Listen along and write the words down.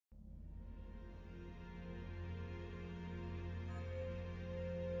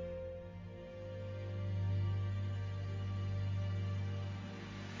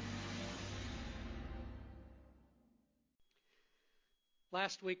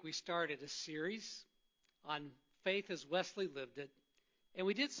Last week we started a series on faith as Wesley lived it, and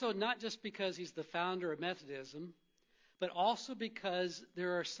we did so not just because he's the founder of Methodism, but also because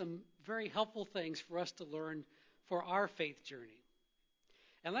there are some very helpful things for us to learn for our faith journey.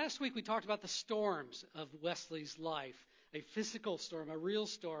 And last week we talked about the storms of Wesley's life, a physical storm, a real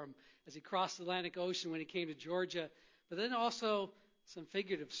storm as he crossed the Atlantic Ocean when he came to Georgia, but then also some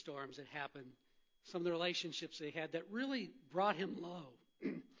figurative storms that happened, some of the relationships they had that really brought him low.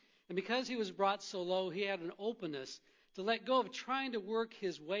 And because he was brought so low, he had an openness to let go of trying to work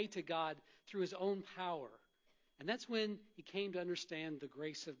his way to God through his own power. And that's when he came to understand the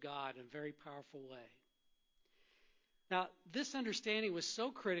grace of God in a very powerful way. Now, this understanding was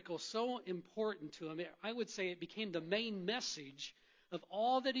so critical, so important to him, I would say it became the main message of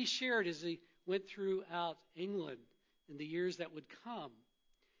all that he shared as he went throughout England in the years that would come.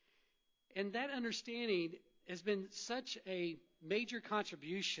 And that understanding has been such a major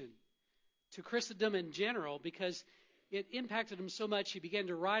contribution to Christendom in general because it impacted him so much he began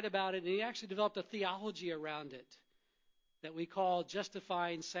to write about it, and he actually developed a theology around it that we call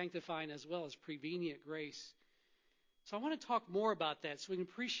justifying, sanctifying, as well as prevenient grace. So I want to talk more about that so we can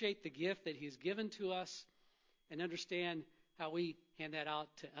appreciate the gift that he's given to us and understand how we hand that out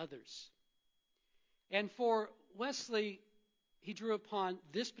to others. And for Wesley, he drew upon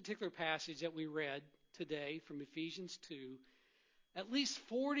this particular passage that we read today from Ephesians 2 at least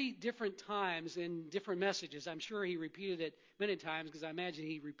 40 different times in different messages. I'm sure he repeated it many times because I imagine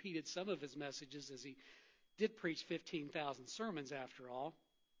he repeated some of his messages as he did preach 15,000 sermons after all.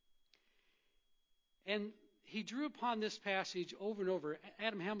 And he drew upon this passage over and over.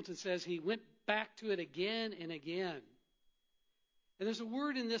 Adam Hamilton says he went back to it again and again. And there's a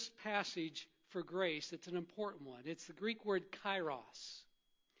word in this passage for grace that's an important one. It's the Greek word kairos.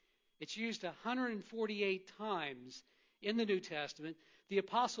 It's used 148 times in the New Testament. The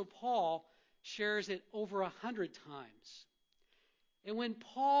Apostle Paul shares it over 100 times. And when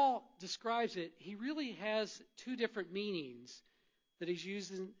Paul describes it, he really has two different meanings that he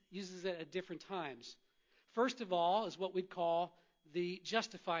uses it at different times. First of all is what we'd call the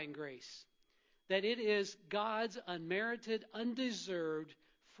justifying grace. That it is God's unmerited, undeserved,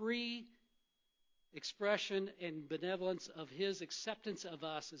 free expression and benevolence of his acceptance of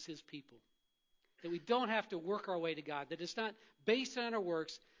us as his people. That we don't have to work our way to God. That it's not based on our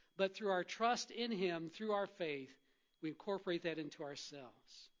works, but through our trust in him, through our faith, we incorporate that into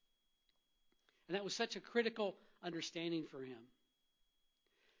ourselves. And that was such a critical understanding for him.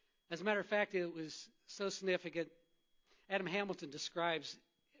 As a matter of fact, it was so significant. Adam Hamilton describes,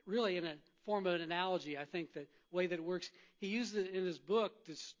 really in a form of an analogy, I think the way that it works. He uses it in his book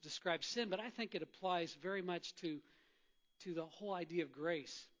to describe sin, but I think it applies very much to the whole idea of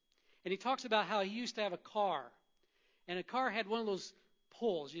grace. And he talks about how he used to have a car. And a car had one of those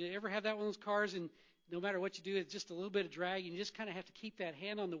pulls. You ever have that one of those cars, and no matter what you do, it's just a little bit of drag, and you just kind of have to keep that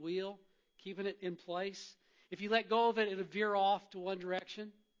hand on the wheel, keeping it in place. If you let go of it, it'll veer off to one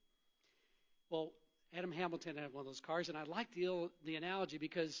direction. Well, Adam Hamilton had one of those cars, and I like the analogy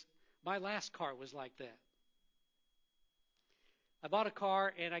because my last car was like that. I bought a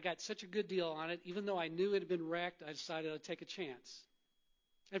car, and I got such a good deal on it. Even though I knew it had been wrecked, I decided I'd take a chance.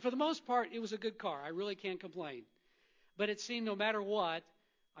 And for the most part, it was a good car. I really can't complain. But it seemed no matter what,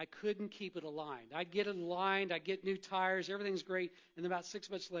 I couldn't keep it aligned. I'd get it aligned, I'd get new tires, everything's great, and about 6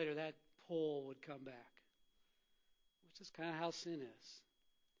 months later, that pull would come back, which is kind of how sin is.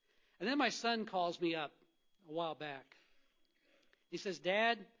 And then my son calls me up a while back. He says,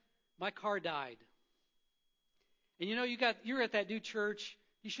 "Dad, my car died. And you know, you're at that new church.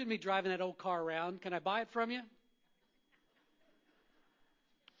 You shouldn't be driving that old car around. Can I buy it from you?"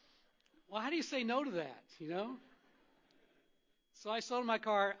 Well, how do you say no to that, you know? So I sold my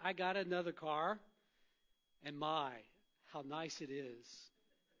car. I got another car. And my, how nice it is.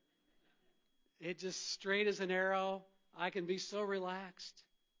 It's just straight as an arrow. I can be so relaxed.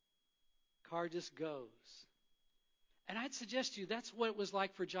 Car just goes. And I'd suggest to you that's what it was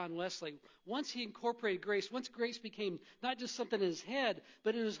like for John Wesley. Once he incorporated grace, once grace became not just something in his head,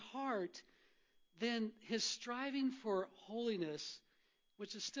 but in his heart, then his striving for holiness,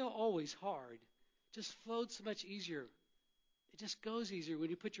 which is still always hard, just flowed so much easier. It just goes easier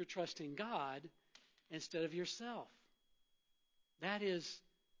when you put your trust in God instead of yourself. That is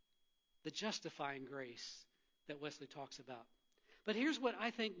the justifying grace that Wesley talks about. But here's what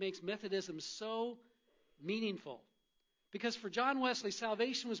I think makes Methodism so meaningful. Because for John Wesley,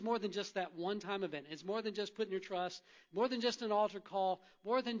 salvation was more than just that one-time event. It's more than just putting your trust, more than just an altar call,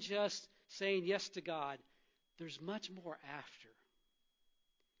 more than just saying yes to God. There's much more after.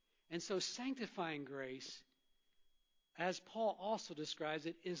 And so sanctifying grace as Paul also describes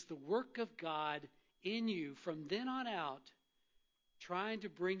it, is the work of God in you from then on out, trying to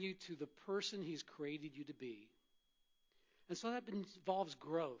bring you to the person He's created you to be. And so that involves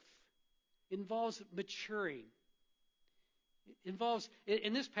growth. It involves maturing. It involves,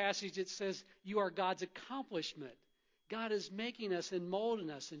 in this passage, it says you are God's accomplishment. God is making us and molding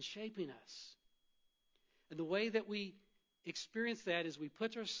us and shaping us. And the way that we experience that is we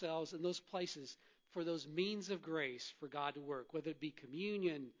put ourselves in those places for those means of grace for God to work, whether it be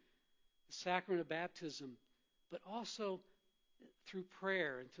communion, the sacrament of baptism, but also through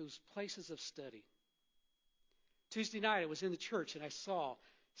prayer and through those places of study. Tuesday night I was in the church and I saw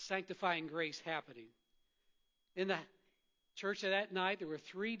sanctifying grace happening. In the church that night there were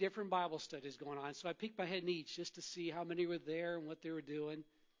 3 different Bible studies going on, so I peeked my head in each just to see how many were there and what they were doing.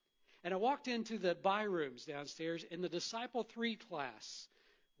 And I walked into the by rooms downstairs, and the Disciple 3 class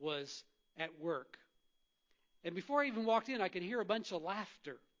was at work. And before I even walked in, I could hear a bunch of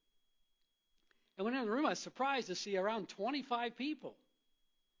laughter. I went in the room, I was surprised to see around 25 people.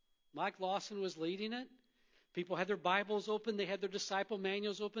 Mike Lawson was leading it. People had their Bibles open, they had their disciple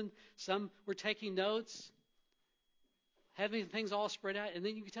manuals open. Some were taking notes, having things all spread out. And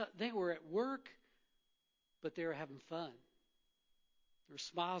then you could tell they were at work, but they were having fun. There were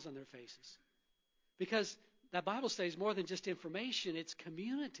smiles on their faces. Because that Bible study is more than just information, it's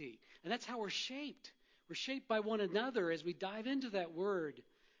community. And that's how we're shaped. We're shaped by one another as we dive into that Word.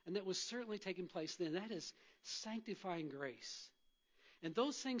 And that was certainly taking place then. That is sanctifying grace. And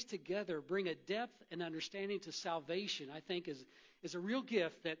those things together bring a depth and understanding to salvation, I think, is a real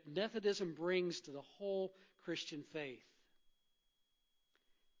gift that Methodism brings to the whole Christian faith.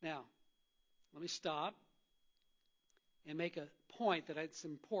 Now, let me stop and make a point that it's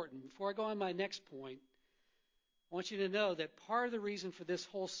important. Before I go on my next point, I want you to know that part of the reason for this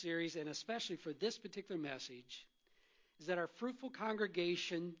whole series, and especially for this particular message, is that our Fruitful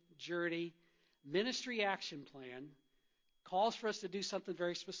Congregation Journey Ministry Action Plan calls for us to do something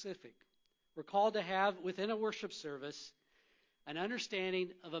very specific. We're called to have, within a worship service, an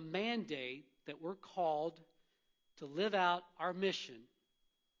understanding of a mandate that we're called to live out our mission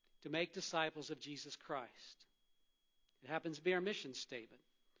to make disciples of Jesus Christ. It happens to be our mission statement.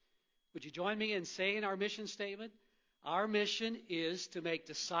 Would you join me in saying our mission statement? Our mission is to make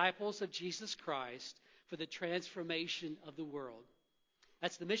disciples of Jesus Christ for the transformation of the world.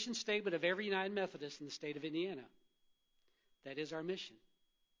 That's the mission statement of every United Methodist in the state of Indiana. That is our mission.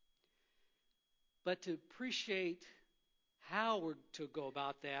 But to appreciate how we're to go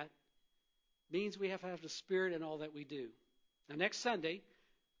about that means we have to have the Spirit in all that we do. Now, next Sunday,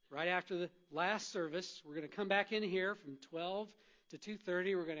 right after the last service, we're going to come back in here from 12 to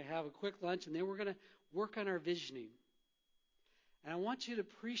 2:30. We're going to have a quick lunch, and then we're going to work on our visioning. And I want you to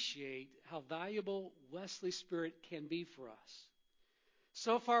appreciate how valuable Wesley's Spirit can be for us.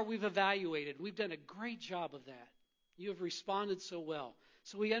 So far, we've evaluated. We've done a great job of that. You have responded so well.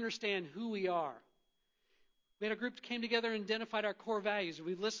 So we understand who we are. We had a group that came together and identified our core values.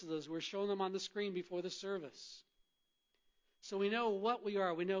 We listed those. We're showing them on the screen before the service. So we know what we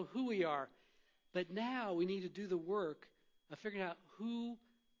are. We know who we are. But now we need to do the work of figuring out who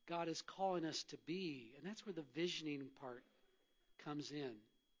God is calling us to be. And that's where the visioning part comes in.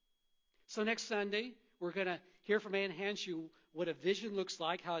 So next Sunday, we're going to hear from Ann Hanshu what a vision looks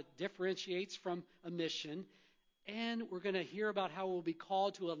like, how it differentiates from a mission. And we're going to hear about how we'll be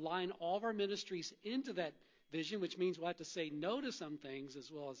called to align all of our ministries into that vision, which means we'll have to say no to some things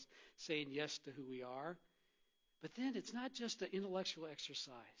as well as saying yes to who we are. But then it's not just an intellectual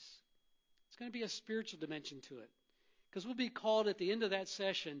exercise. It's going to be a spiritual dimension to it. Because we'll be called at the end of that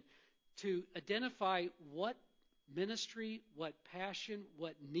session to identify what ministry, what passion,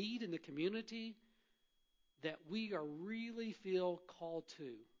 what need in the community that we are really feel called to.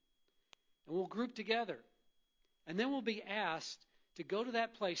 And we'll group together. And then we'll be asked to go to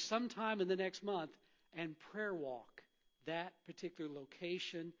that place sometime in the next month and prayer walk that particular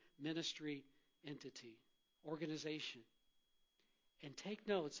location, ministry, entity, organization. And take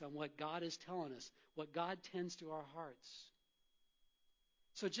notes on what God is telling us, what God tends to our hearts.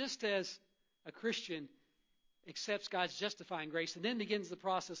 So just as a Christian accepts God's justifying grace and then begins the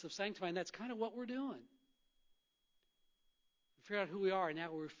process of sanctifying, that's kind of what we're doing. We figure out who we are, and now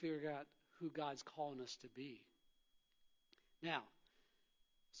we're figuring out who God's calling us to be. Now,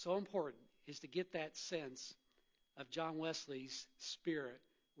 so important is to get that sense of John Wesley's spirit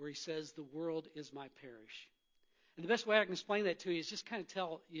where he says, the world is my parish. And the best way I can explain that to you is just kind of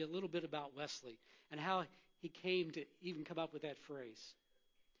tell you a little bit about Wesley and how he came to even come up with that phrase.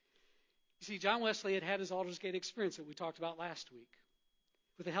 You see, John Wesley had his Aldersgate experience that we talked about last week.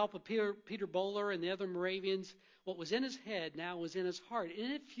 With the help of Peter Bowler and the other Moravians, what was in his head now was in his heart,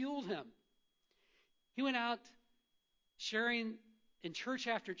 and it fueled him. He went out sharing in church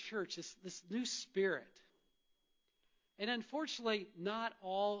after church this new spirit. And unfortunately, not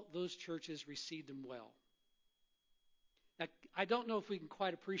all those churches received him well. Now, I don't know if we can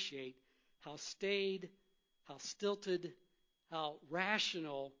quite appreciate how staid, how stilted, how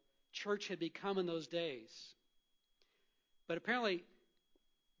rational church had become in those days. But apparently,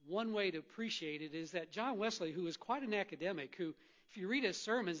 one way to appreciate it is that John Wesley, who was quite an academic, who, if you read his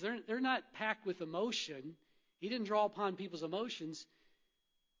sermons, they're not packed with emotion. He didn't draw upon people's emotions,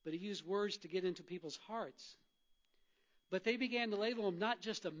 but he used words to get into people's hearts. But they began to label him not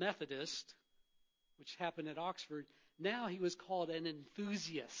just a Methodist, which happened at Oxford. Now he was called an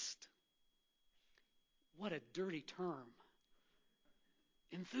enthusiast. What a dirty term.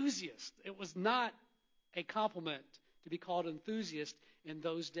 Enthusiast. It was not a compliment to be called enthusiast in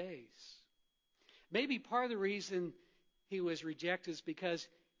those days. Maybe part of the reason he was rejected is because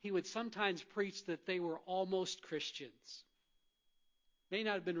he would sometimes preach that they were almost Christians. May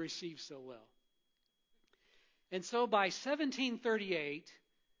not have been received so well. And so by 1738,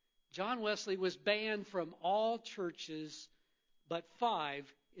 John Wesley was banned from all churches but 5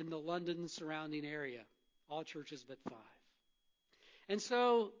 in the London surrounding area. All churches but 5. And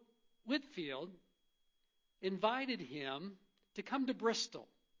so Whitefield invited him to come to Bristol.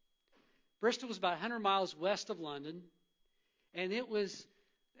 Bristol was about 100 miles west of London, and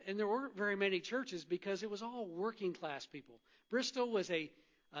there weren't very many churches because it was all working class people. Bristol was a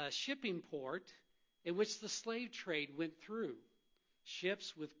shipping port in which the slave trade went through.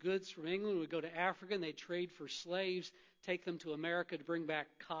 Ships with goods from England would go to Africa, and they'd trade for slaves, take them to America to bring back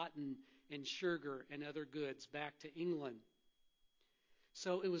cotton and sugar and other goods back to England.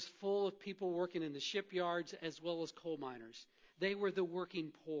 So it was full of people working in the shipyards as well as coal miners. They were the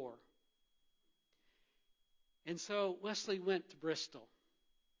working poor. And so Wesley went to Bristol.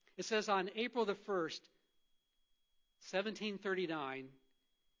 It says on April the 1st, 1739,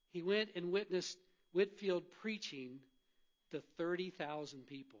 he went and witnessed Whitefield preaching to 30,000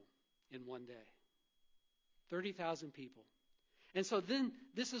 people in one day. 30,000 people. And so then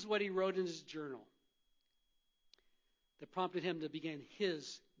this is what he wrote in his journal that prompted him to begin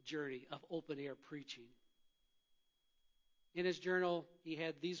his journey of open-air preaching. In his journal, he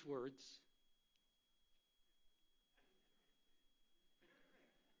had these words.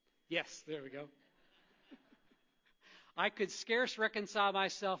 Yes, there we go. I could scarce reconcile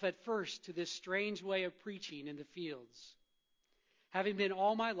myself at first to this strange way of preaching in the fields, having been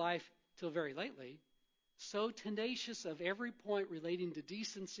all my life, till very lately, so tenacious of every point relating to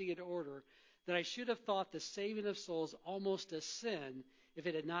decency and order that I should have thought the saving of souls almost a sin if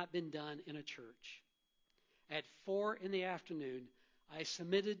it had not been done in a church. At 4 p.m, I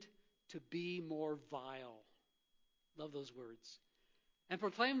submitted to be more vile. Love those words. And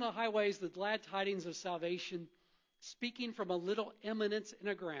proclaim the highways the glad tidings of salvation, speaking from a little eminence in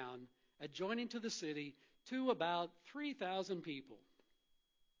a ground adjoining to the city to about 3,000 people.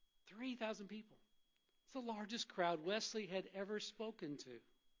 3,000 people. It's the largest crowd Wesley had ever spoken to.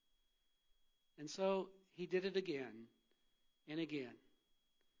 And so he did it again and again.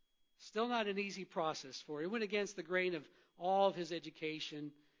 Still not an easy process for him. It went against the grain of all of his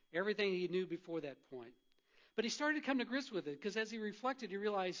education, everything he knew before that point. But he started to come to grips with it because as he reflected, he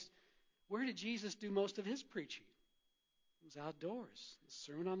realized, where did Jesus do most of his preaching? It was outdoors, the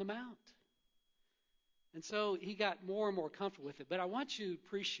Sermon on the Mount. And so he got more and more comfortable with it. But I want you to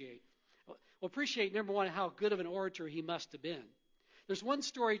appreciate, number one, how good of an orator he must have been. There's one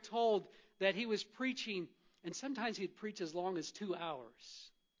story told that he was preaching, and sometimes he'd preach as long as 2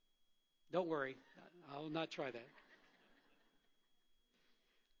 hours. Don't worry, I will not try that.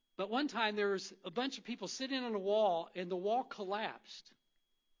 But one time there was a bunch of people sitting on a wall, and the wall collapsed.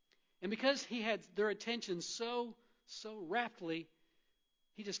 And because he had their attention so rapidly,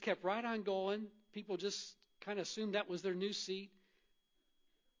 he just kept right on going. People just kind of assumed that was their new seat.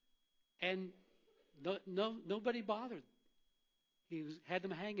 And nobody bothered. He had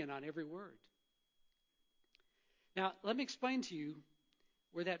them hanging on every word. Now, let me explain to you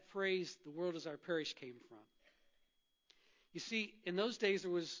where that phrase, the world is our parish, came from. You see, in those days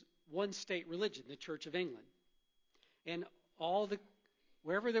there was one state religion, the Church of England. And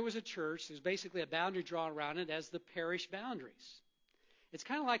wherever there was a church, there's basically a boundary drawn around it as the parish boundaries. It's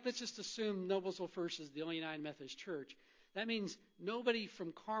kind of like, let's just assume Noblesville First is the only United Methodist Church. That means nobody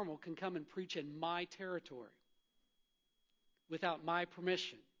from Carmel can come and preach in my territory without my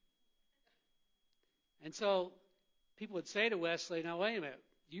permission. And so people would say to Wesley, now wait a minute,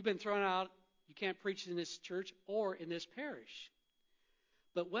 you've been thrown out, you can't preach in this church or in this parish.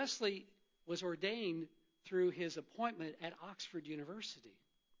 But Wesley was ordained through his appointment at Oxford University,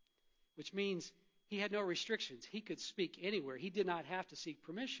 which means he had no restrictions. He could speak anywhere. He did not have to seek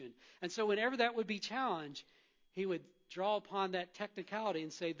permission. And so whenever that would be challenged, he would draw upon that technicality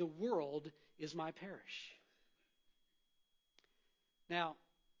and say, the world is my parish. Now,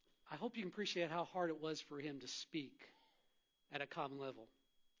 I hope you can appreciate how hard it was for him to speak at a common level.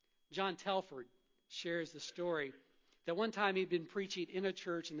 John Telford shares the story that one time he'd been preaching in a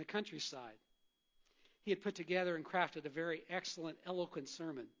church in the countryside. He had put together and crafted a very excellent, eloquent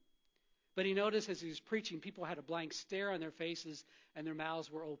sermon. But he noticed as he was preaching, people had a blank stare on their faces and their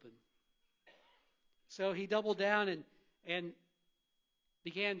mouths were open. So he doubled down and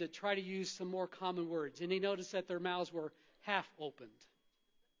began to try to use some more common words. And he noticed that their mouths were half opened.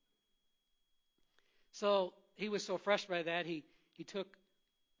 So he was so frustrated by that, he took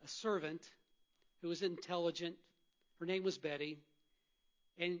a servant who was intelligent. Her name was Betty.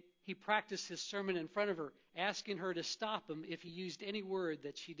 And he practiced his sermon in front of her, asking her to stop him if he used any word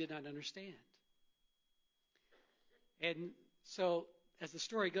that she did not understand. And so, as the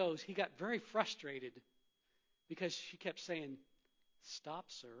story goes, he got very frustrated because she kept saying, "Stop,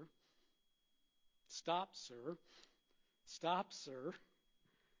 sir. Stop, sir. Stop, sir."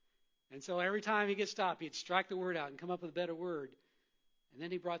 And so every time he gets stopped, he'd strike the word out and come up with a better word. And then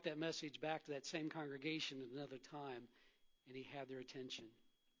he brought that message back to that same congregation at another time, and he had their attention.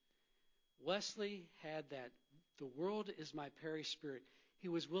 Wesley had that, the world is my parish spirit. He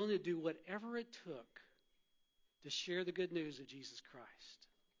was willing to do whatever it took to share the good news of Jesus Christ.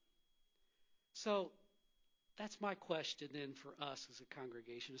 So that's my question then for us as a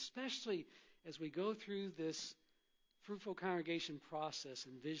congregation, especially as we go through this fruitful congregation process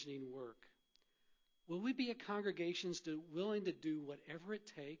and visioning work. Will we be a congregation willing to do whatever it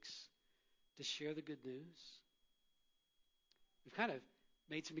takes to share the good news? We've kind of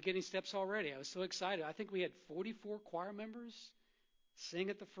made some beginning steps already. I was so excited. I think we had 44 choir members sing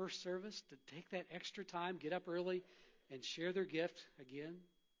at the first service to take that extra time, get up early, and share their gift again.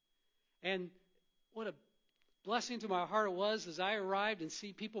 And what a blessing to my heart it was as I arrived and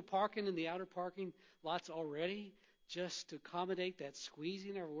see people parking in the outer parking lots already just to accommodate that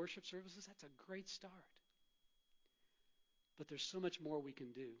squeezing of our worship services. That's a great start. But there's so much more we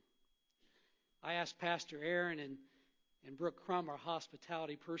can do. I asked Pastor Aaron and Brooke Crum, our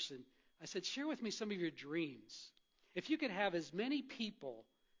hospitality person, I said, share with me some of your dreams. If you could have as many people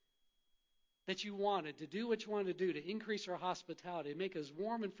that you wanted to do what you wanted to do to increase our hospitality, and make it as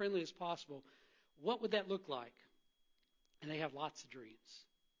warm and friendly as possible, what would that look like? And they have lots of dreams.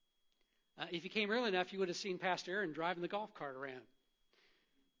 If you came early enough, you would have seen Pastor Aaron driving the golf cart around.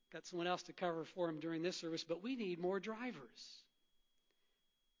 Got someone else to cover for him during this service, but we need more drivers.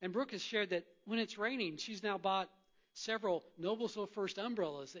 And Brooke has shared that when it's raining, she's now bought several Noblesville First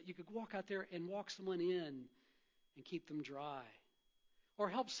umbrellas that you could walk out there and walk someone in and keep them dry. Or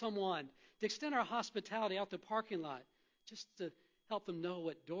help someone to extend our hospitality out the parking lot, just to help them know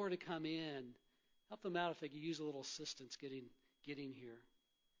what door to come in. Help them out if they could use a little assistance getting here.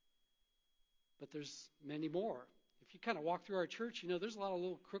 But there's many more. If you kind of walk through our church, you know there's a lot of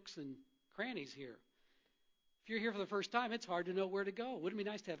little crooks and crannies here. If you're here for the first time, it's hard to know where to go. Wouldn't it be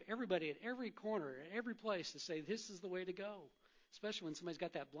nice to have everybody at every corner, at every place to say, this is the way to go, especially when somebody's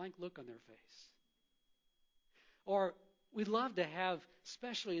got that blank look on their face. Or we'd love to have,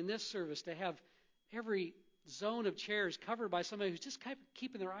 especially in this service, to have every zone of chairs covered by somebody who's just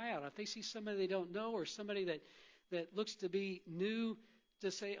keeping their eye out. If they see somebody they don't know or somebody that looks to be new, to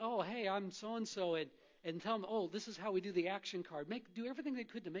say, oh, hey, I'm so-and-so, and tell them, oh, this is how we do the action card. Do everything they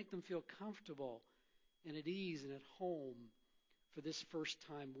could to make them feel comfortable and at ease and at home for this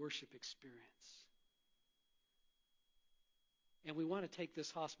first-time worship experience. And we want to take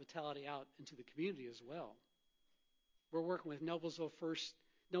this hospitality out into the community as well. We're working with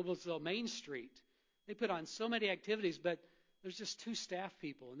Noblesville Main Street. They put on so many activities, but there's just 2 staff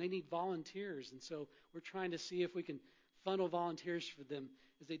people, and they need volunteers. And so we're trying to see if we can funnel volunteers for them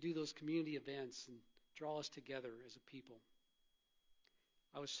as they do those community events and draw us together as a people.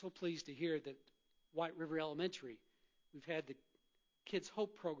 I was so pleased to hear that White River Elementary, we've had the Kids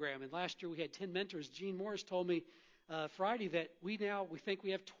Hope program, and last year we had 10 mentors. Gene Morris told me Friday that we think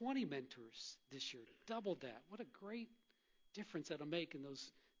we have 20 mentors this year, doubled that. What a great difference that'll make in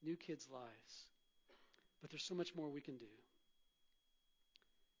those new kids' lives. But there's so much more we can do.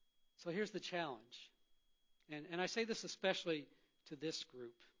 So here's the challenge. And I say this especially to this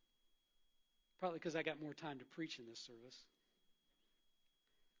group, probably because I got more time to preach in this service,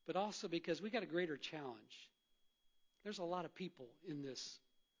 but also because we got a greater challenge. There's a lot of people in this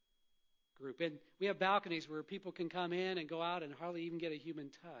group. And we have balconies where people can come in and go out and hardly even get a human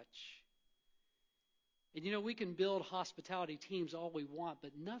touch. And we can build hospitality teams all we want,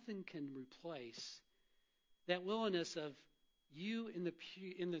 but nothing can replace that willingness of you in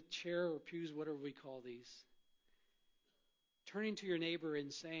the chair or pews, whatever we call these, turning to your neighbor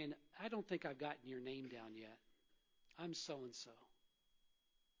and saying, I don't think I've gotten your name down yet. I'm so-and-so.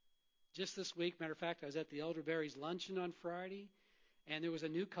 Just this week, matter of fact, I was at the Elderberries luncheon on Friday, and there was a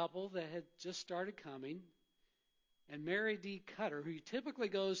new couple that had just started coming. And Mary D. Cutter, who typically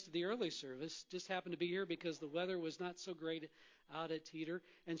goes to the early service, just happened to be here because the weather was not so great out at Teeter.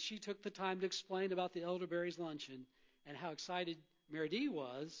 And she took the time to explain about the Elderberries luncheon and how excited Mary D.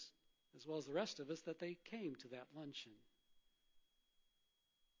 was, as well as the rest of us, that they came to that luncheon.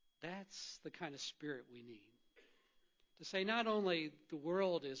 That's the kind of spirit we need. To say not only the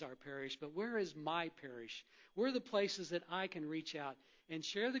world is our parish, but where is my parish? Where are the places that I can reach out and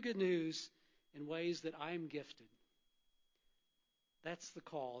share the good news in ways that I'm gifted? That's the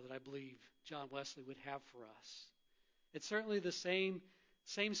call that I believe John Wesley would have for us. It's certainly the same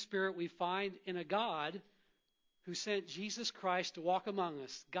spirit we find in a God who sent Jesus Christ to walk among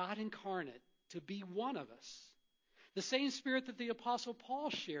us, God incarnate, to be one of us. The same spirit that the Apostle Paul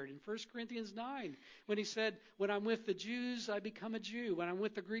shared in 1 Corinthians 9 when he said, when I'm with the Jews, I become a Jew. When I'm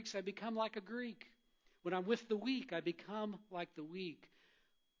with the Greeks, I become like a Greek. When I'm with the weak, I become like the weak.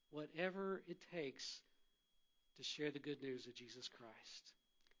 Whatever it takes to share the good news of Jesus Christ.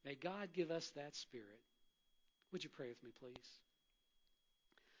 May God give us that spirit. Would you pray with me, please?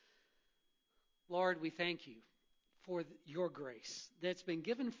 Lord, we thank you for your grace that's been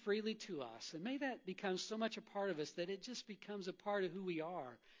given freely to us. And may that become so much a part of us that it just becomes a part of who we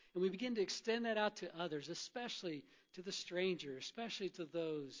are. And we begin to extend that out to others, especially to the stranger, especially to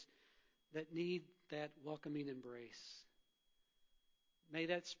those that need that welcoming embrace. May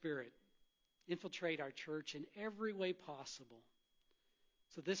that spirit infiltrate our church in every way possible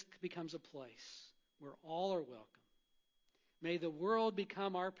so this becomes a place where all are welcome. May the world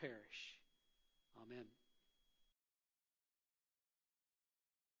become our parish. Amen.